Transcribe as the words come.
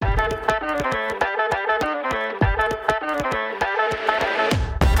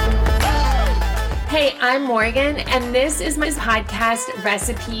I'm Morgan, and this is my podcast,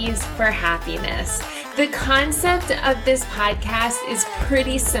 Recipes for Happiness. The concept of this podcast is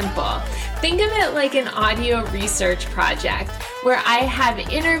pretty simple. Think of it like an audio research project where I have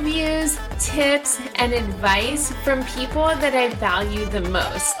interviews, tips, and advice from people that I value the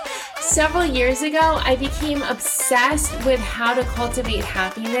most. Several years ago, I became obsessed with how to cultivate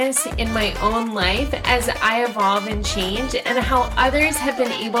happiness in my own life as I evolve and change, and how others have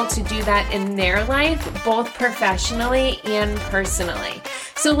been able to do that in their life, both professionally and personally.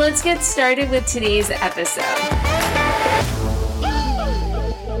 So let's get started with today's episode.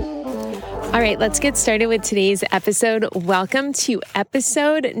 All right, let's get started with today's episode. Welcome to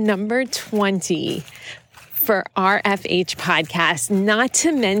episode number 20. For RFH podcast, not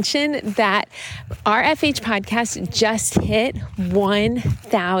to mention that RFH podcast just hit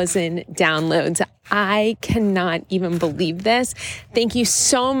 1,000 downloads. I cannot even believe this. Thank you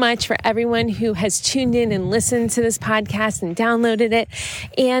so much for everyone who has tuned in and listened to this podcast and downloaded it.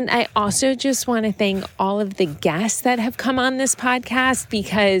 And I also just want to thank all of the guests that have come on this podcast,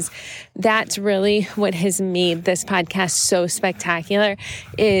 because that's really what has made this podcast so spectacular,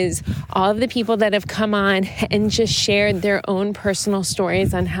 is all of the people that have come on and just shared their own personal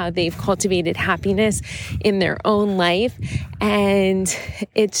stories on how they've cultivated happiness in their own life. And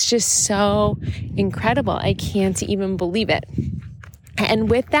it's just so incredible. I can't even believe it. And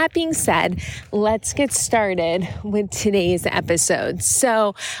with that being said, let's get started with today's episode.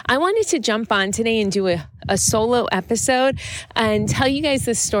 So I wanted to jump on today and do a solo episode and tell you guys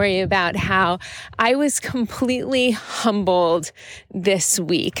this story about how I was completely humbled this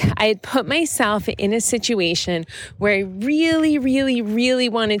week. I had put myself in a situation where I really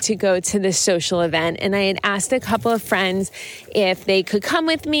wanted to go to this social event, and I had asked a couple of friends if they could come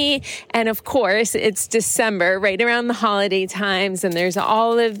with me. And of course, it's December, right around the holiday times, and there's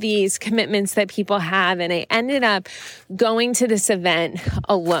all of these commitments that people have, and I ended up going to this event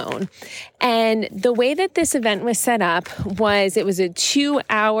alone. And the way that this event was set up was it was a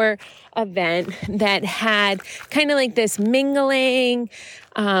 2-hour event that had kind of like this mingling,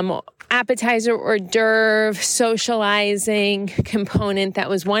 appetizer, hors d'oeuvre, socializing component that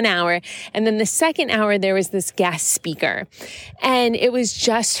was 1 hour. And then the second hour, there was this guest speaker, and it was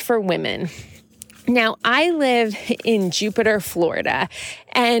just for women. Now, I live in Jupiter, Florida,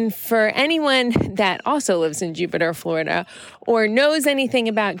 and for anyone that also lives in Jupiter, Florida, or knows anything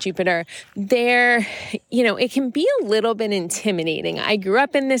about Jupiter, it can be a little bit intimidating. I grew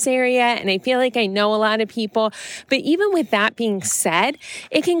up in this area, and I feel like I know a lot of people, but even with that being said,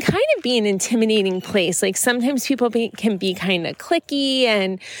 it can kind of be an intimidating place. Like sometimes people can be kind of cliquey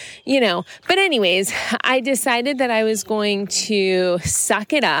and, but anyways, I decided that I was going to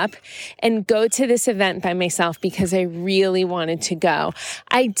suck it up and go to this event by myself because I really wanted to go.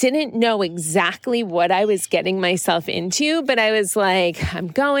 I didn't know exactly what I was getting myself into, but I was like, I'm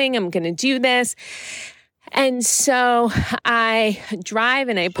going to do this. And so I drive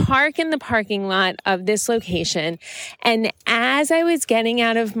and I park in the parking lot of this location. And as I was getting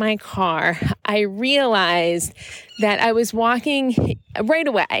out of my car, I realized that I was walking right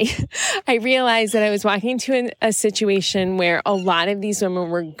away. I realized that I was walking to a situation where a lot of these women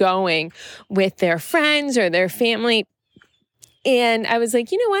were going with their friends or their family. And I was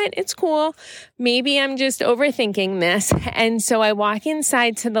like, you know what? It's cool. Maybe I'm just overthinking this. And so I walk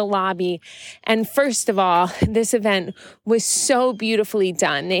inside to the lobby. And first of all, this event was so beautifully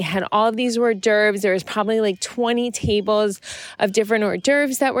done. They had all of these hors d'oeuvres. There was probably like 20 tables of different hors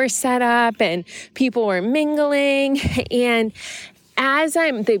d'oeuvres that were set up, and people were mingling. And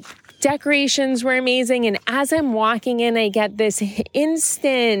the decorations were amazing. And as I'm walking in, I get this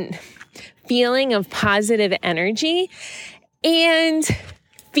instant feeling of positive energy and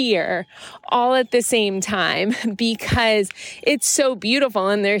fear all at the same time, because it's so beautiful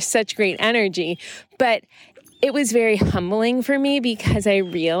and there's such great energy. But it was very humbling for me because I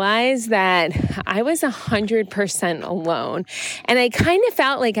realized that I was 100% alone. And I kind of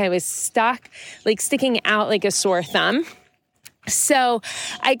felt like I was stuck, like sticking out like a sore thumb. So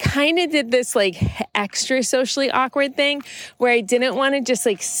I kind of did this like extra socially awkward thing where I didn't want to just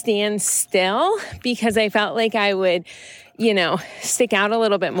like stand still because I felt like I would, stick out a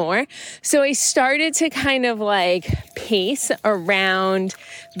little bit more. So I started to kind of like pace around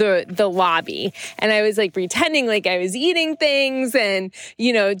the lobby, and I was like pretending like I was eating things and,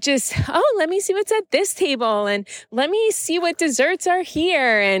 let me see what's at this table and let me see what desserts are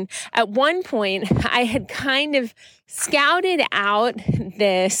here. And at one point I had kind of scouted out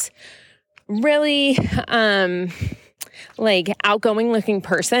this really like outgoing looking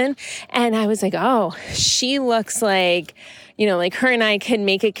person. And I was like, oh, she looks like, like her and I could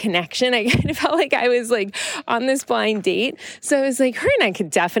make a connection. I kind of felt like I was like on this blind date. So I was like, her and I could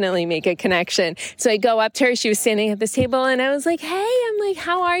definitely make a connection. So I go up to her. She was standing at this table and I was like, hey, I'm like,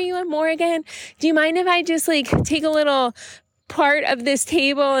 how are you? I'm Morgan. Do you mind if I just like take a little part of this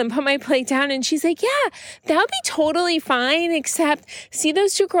table and put my plate down? And she's like, yeah, that would be totally fine, except see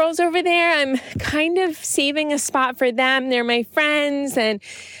those two girls over there? I'm kind of saving a spot for them. They're my friends and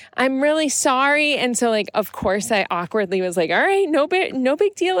I'm really sorry. And so like, of course I awkwardly was like, all right, no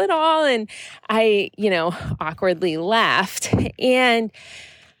big deal at all. And I, awkwardly left. And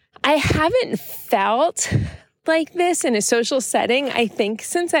I haven't felt like this in a social setting, I think,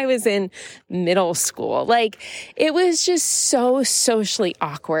 since I was in middle school. Like, it was just so socially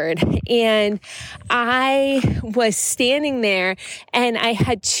awkward. And I was standing there and I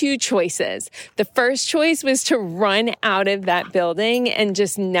had two choices. The first choice was to run out of that building and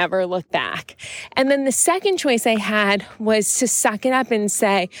just never look back. And then the second choice I had was to suck it up and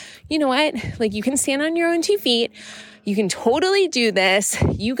say, you know what? Like, you can stand on your own 2 feet. You can totally do this.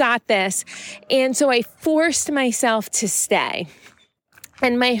 You got this. And so I forced myself to stay.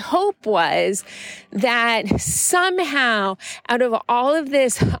 And my hope was that somehow out of all of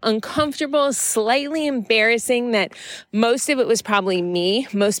this uncomfortable, slightly embarrassing, that most of it was probably me.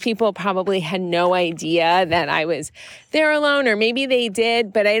 Most people probably had no idea that I was there alone, or maybe they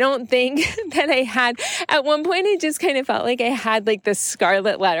did, but I don't think that I had. At one point, I just kind of felt like I had like the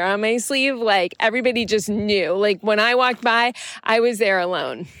scarlet letter on my sleeve. Like everybody just knew, like when I walked by, I was there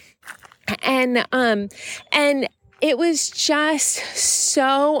alone. And it was just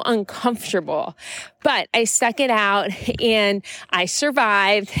so uncomfortable, but I stuck it out and I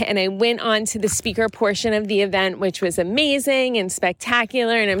survived and I went on to the speaker portion of the event, which was amazing and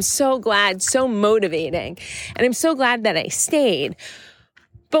spectacular. And I'm so glad, so motivating. And I'm so glad that I stayed.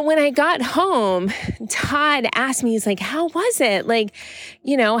 But when I got home, Todd asked me, he's like, how was it? Like,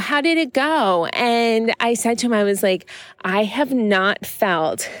 how did it go? And I said to him, I was like, I have not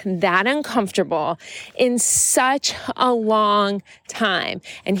felt that uncomfortable in such a long time.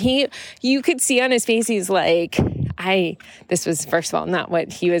 And you could see on his face, he's like, this was, first of all, not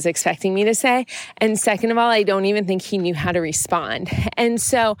what he was expecting me to say. And second of all, I don't even think he knew how to respond. And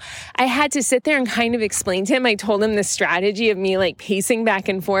so I had to sit there and kind of explain to him. I told him the strategy of me like pacing back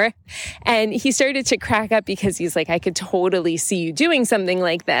and forth. And he started to crack up because he's like, I could totally see you doing something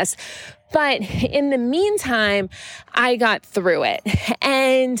like this. But in the meantime, I got through it.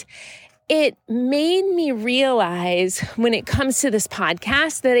 And it made me realize when it comes to this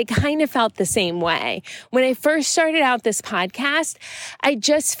podcast that I kind of felt the same way. When I first started out this podcast, I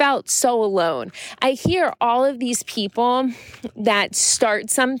just felt so alone. I hear all of these people that start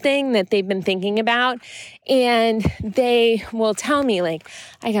something that they've been thinking about, and they will tell me like,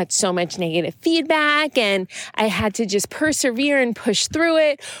 I got so much negative feedback and I had to just persevere and push through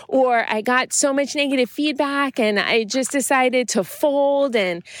it. Or I got so much negative feedback and I just decided to fold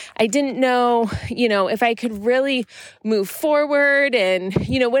and I didn't know, if I could really move forward and,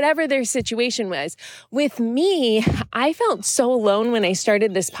 whatever their situation was. With me, I felt so alone when I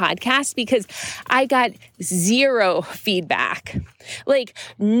started this podcast because I got zero feedback. Like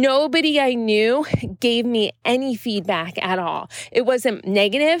nobody I knew gave me any feedback at all. It wasn't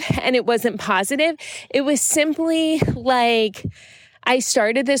negative and it wasn't positive. It was simply like I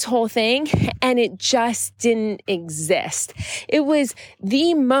started this whole thing and it just didn't exist. It was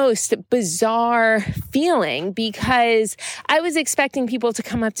the most bizarre feeling because I was expecting people to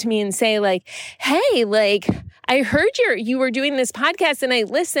come up to me and say like, hey, like, I heard you were doing this podcast and I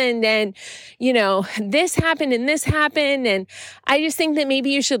listened and, this happened and this happened. And I just think that maybe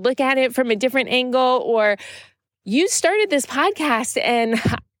you should look at it from a different angle, or you started this podcast and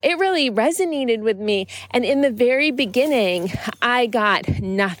it really resonated with me. And in the very beginning, I got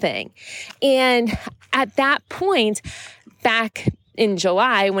nothing. And at that point, back in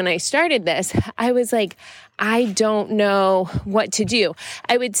July, when I started this, I was like, I don't know what to do.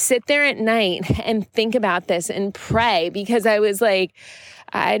 I would sit there at night and think about this and pray because I was like,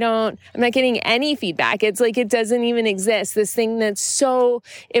 I'm not getting any feedback. It's like it doesn't even exist. This thing that's so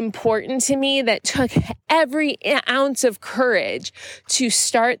important to me that took every ounce of courage to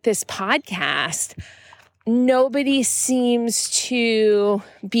start this podcast. Nobody seems to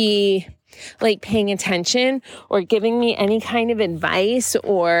be like paying attention or giving me any kind of advice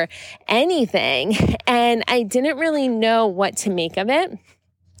or anything. And I didn't really know what to make of it.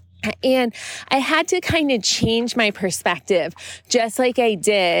 And I had to kind of change my perspective, just like I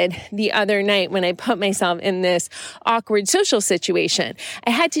did the other night when I put myself in this awkward social situation.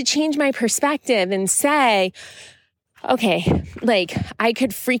 I had to change my perspective and say, okay, like I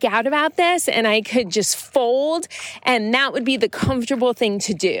could freak out about this and I could just fold, and that would be the comfortable thing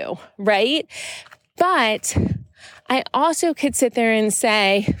to do, right? But I also could sit there and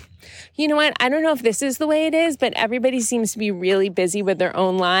say, you know what? I don't know if this is the way it is, but everybody seems to be really busy with their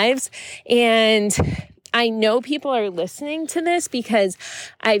own lives. And I know people are listening to this because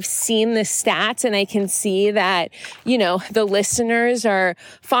I've seen the stats and I can see that, the listeners are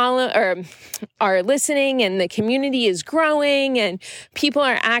listening and the community is growing and people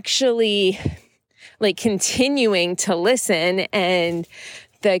are actually like continuing to listen and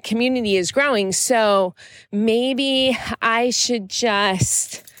the community is growing. So maybe I should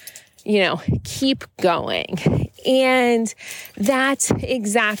just keep going. And that's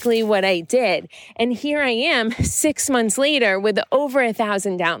exactly what I did. And here I am 6 months later with over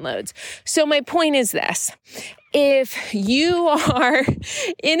 1,000 downloads. So my point is this. If you are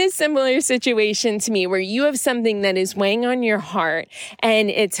in a similar situation to me where you have something that is weighing on your heart and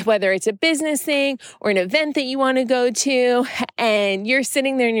it's whether it's a business thing or an event that you want to go to and you're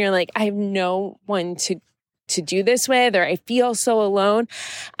sitting there and you're like, I have no one to do this with, or I feel so alone,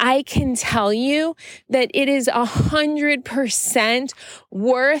 I can tell you that it is 100%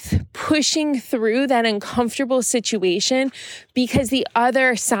 worth pushing through that uncomfortable situation because the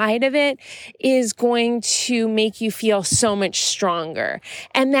other side of it is going to make you feel so much stronger.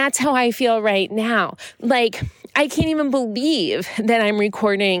 And that's how I feel right now. Like, I can't even believe that I'm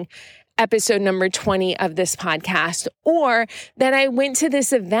recording episode number 20 of this podcast, or that I went to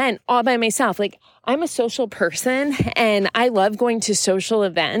this event all by myself. Like, I'm a social person and I love going to social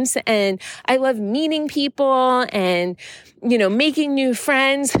events and I love meeting people and, making new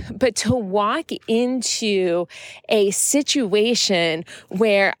friends. But to walk into a situation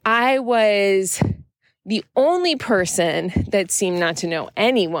where I was the only person that seemed not to know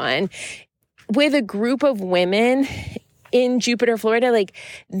anyone with a group of women in Jupiter, Florida, like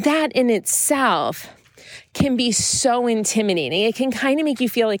that in itself can be so intimidating. It can kind of make you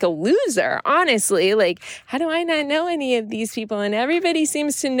feel like a loser, honestly. Like, how do I not know any of these people? And everybody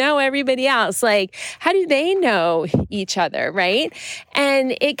seems to know everybody else. Like, how do they know each other, right?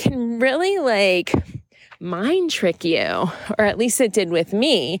 And it can really mind trick you, or at least it did with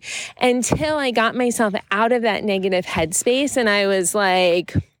me, until I got myself out of that negative headspace. And I was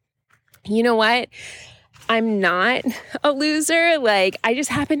like, you know what? I'm not a loser. Like, I just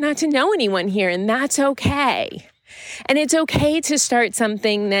happen not to know anyone here, and that's okay. And it's okay to start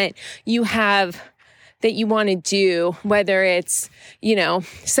something that you want to do, whether it's,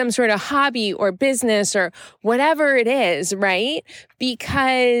 some sort of hobby or business or whatever it is, right?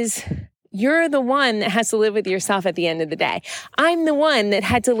 Because you're the one that has to live with yourself at the end of the day. I'm the one that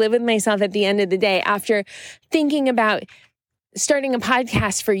had to live with myself at the end of the day after thinking about starting a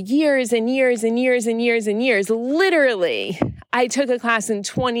podcast for years and years and years and years and years. Literally, I took a class in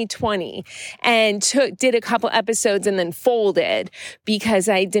 2020 and did a couple episodes and then folded because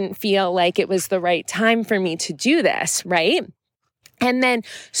I didn't feel like it was the right time for me to do this, right? And then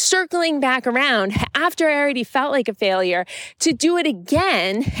circling back around after I already felt like a failure to do it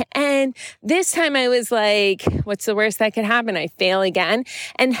again. And this time I was like, what's the worst that could happen? I fail again.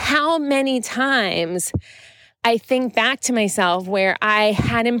 And how many times I think back to myself where I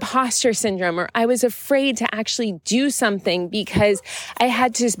had imposter syndrome or I was afraid to actually do something because I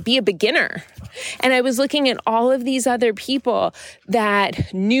had to be a beginner. And I was looking at all of these other people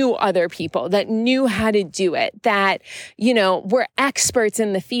that knew other people, that knew how to do it, that, were experts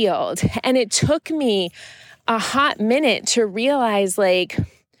in the field. And it took me a hot minute to realize, wait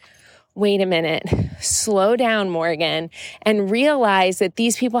a minute, slow down, Morgan, and realize that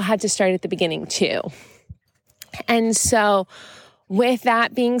these people had to start at the beginning too. And so with all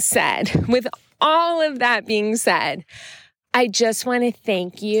of that being said, I just want to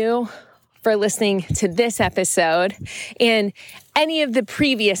thank you for listening to this episode and any of the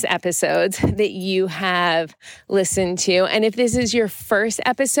previous episodes that you have listened to. And if this is your first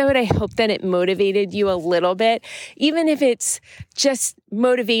episode, I hope that it motivated you a little bit, even if it's just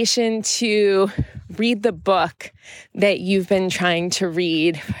motivation to read the book that you've been trying to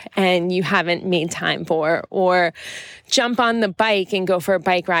read and you haven't made time for, or jump on the bike and go for a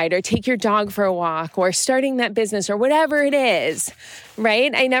bike ride, or take your dog for a walk, or starting that business, or whatever it is,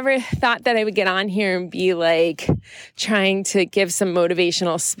 right? I never thought that I would get on here and be trying to give some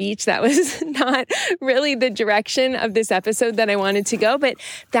motivational speech. That was not really the direction of this episode that I wanted to go, but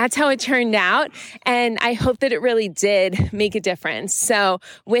that's how it turned out. And I hope that it really did make a difference. So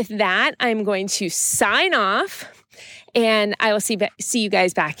with that, I'm going to sign off and I will see you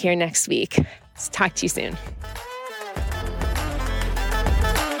guys back here next week. Talk to you soon.